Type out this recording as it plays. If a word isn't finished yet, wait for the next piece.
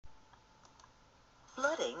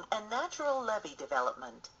Flooding and natural levee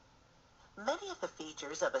development. Many of the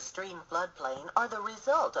features of a stream floodplain are the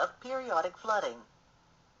result of periodic flooding.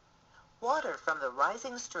 Water from the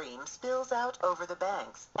rising stream spills out over the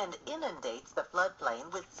banks and inundates the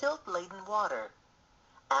floodplain with silt-laden water.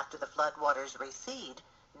 After the floodwaters recede,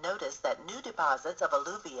 notice that new deposits of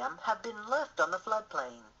alluvium have been left on the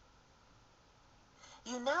floodplain.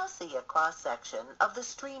 You now see a cross-section of the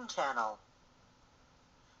stream channel.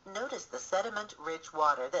 Notice the sediment-rich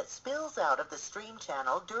water that spills out of the stream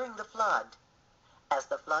channel during the flood. As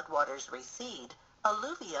the floodwaters recede,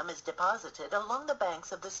 alluvium is deposited along the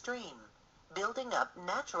banks of the stream, building up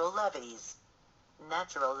natural levees.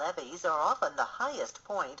 Natural levees are often the highest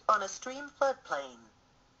point on a stream floodplain.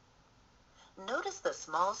 Notice the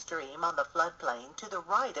small stream on the floodplain to the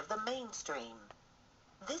right of the main stream.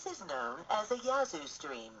 This is known as a Yazoo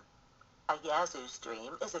stream. A Yazoo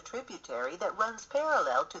stream is a tributary that runs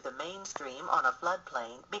parallel to the main stream on a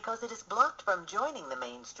floodplain because it is blocked from joining the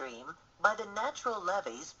main stream by the natural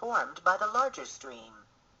levees formed by the larger stream.